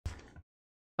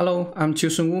Hello, I'm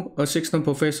Chiu-Sun Wu, assistant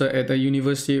professor at the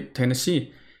University of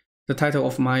Tennessee. The title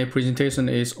of my presentation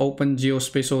is Open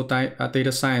Geospatial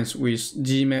Data Science with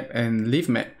Geemap and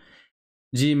Leafmap.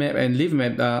 Geemap and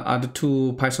Leafmap are the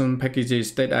two Python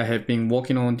packages that I have been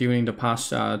working on during the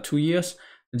past 2 years.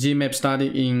 Geemap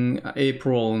started in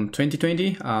April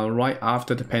 2020, right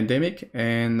after the pandemic,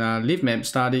 and Leafmap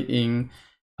started in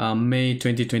May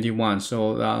 2021.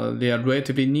 So they are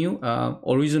relatively new.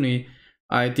 Originally,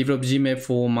 I developed Geemap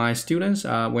for my students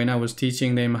when I was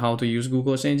teaching them how to use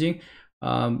Google's engine.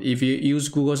 If you use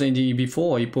Google's engine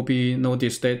before, you probably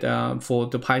noticed that for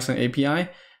the Python API,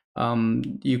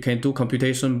 you can do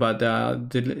computation, but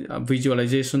the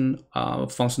visualization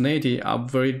functionality are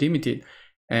very limited.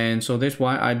 And so that's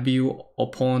why I built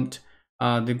upon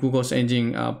the Google's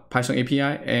engine Python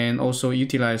API, and also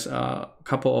utilize a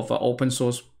couple of open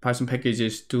source Python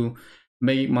packages to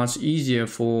make it much easier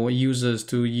for users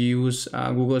to use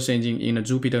Google's engine in a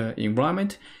Jupyter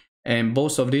environment. And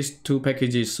both of these two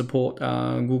packages support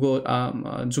Jupyter,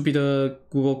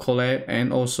 Google Colab,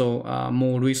 and also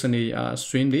more recently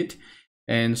Streamlit.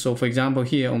 And so, for example,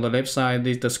 here on the left side,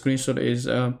 the screenshot is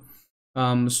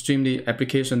Streamlit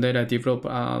application that I developed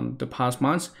the past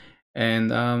months.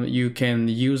 And you can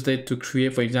use that to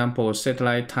create, for example,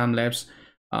 satellite time lapse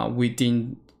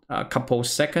within a couple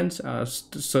seconds,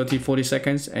 30-40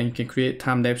 seconds, and you can create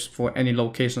time lapse for any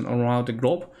location around the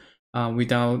globe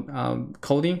without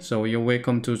coding. So you're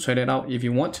welcome to try that out if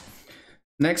you want.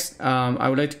 Next, I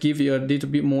would like to give you a little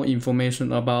bit more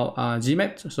information about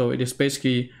Geemap. So it is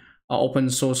basically an open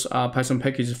source Python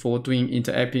package for doing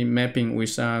interactive mapping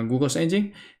with Google's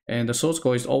engine, and the source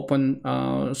code is open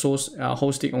source,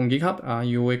 hosted on GitHub.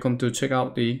 You're welcome to check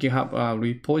out the GitHub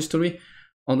repository.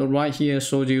 On the right here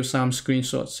shows you some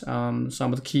screenshots,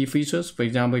 some of the key features. For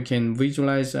example, you can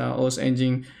visualize Earth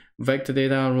engine vector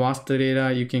data, raster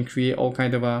data. You can create all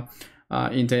kind of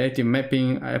interactive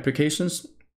mapping applications.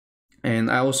 And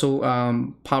I also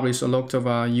publish a lot of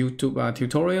YouTube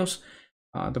tutorials.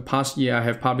 The past year I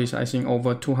have published, I think,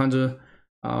 over 200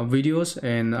 videos,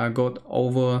 and I got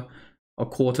over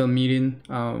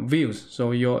 250,000 views.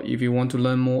 So if you want to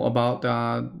learn more about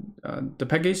the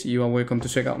package, you are welcome to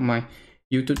check out my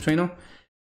YouTube channel.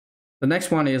 The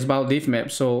next one is about Leafmap.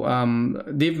 So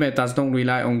Leafmap does not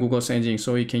rely on Google's engine,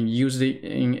 so you can use it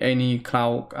in any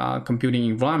cloud computing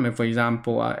environment, for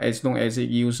example, as long as it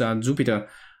uses Jupyter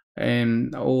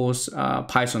and or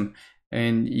Python.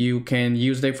 And you can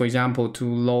use that, for example, to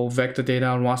load vector data,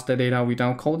 raster data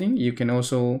without coding. You can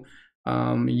also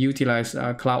utilize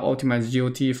cloud optimized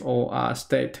GeoTIFF or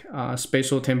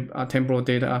spatial temporal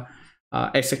data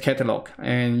as a catalog.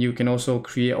 And you can also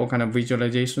create all kind of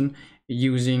visualization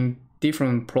using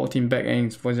different plotting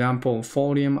backends, for example,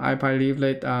 Folium,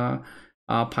 IPyLeaflet,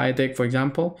 PyDeck, for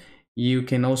example. You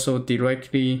can also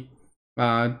directly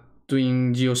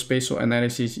doing geospatial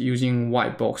analysis using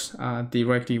white box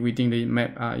directly within the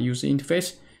map user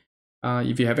interface.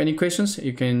 If you have any questions,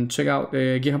 you can check out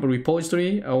the GitHub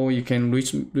repository, or you can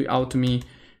reach out to me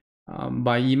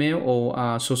by email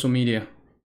or social media.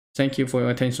 Thank you for your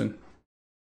attention.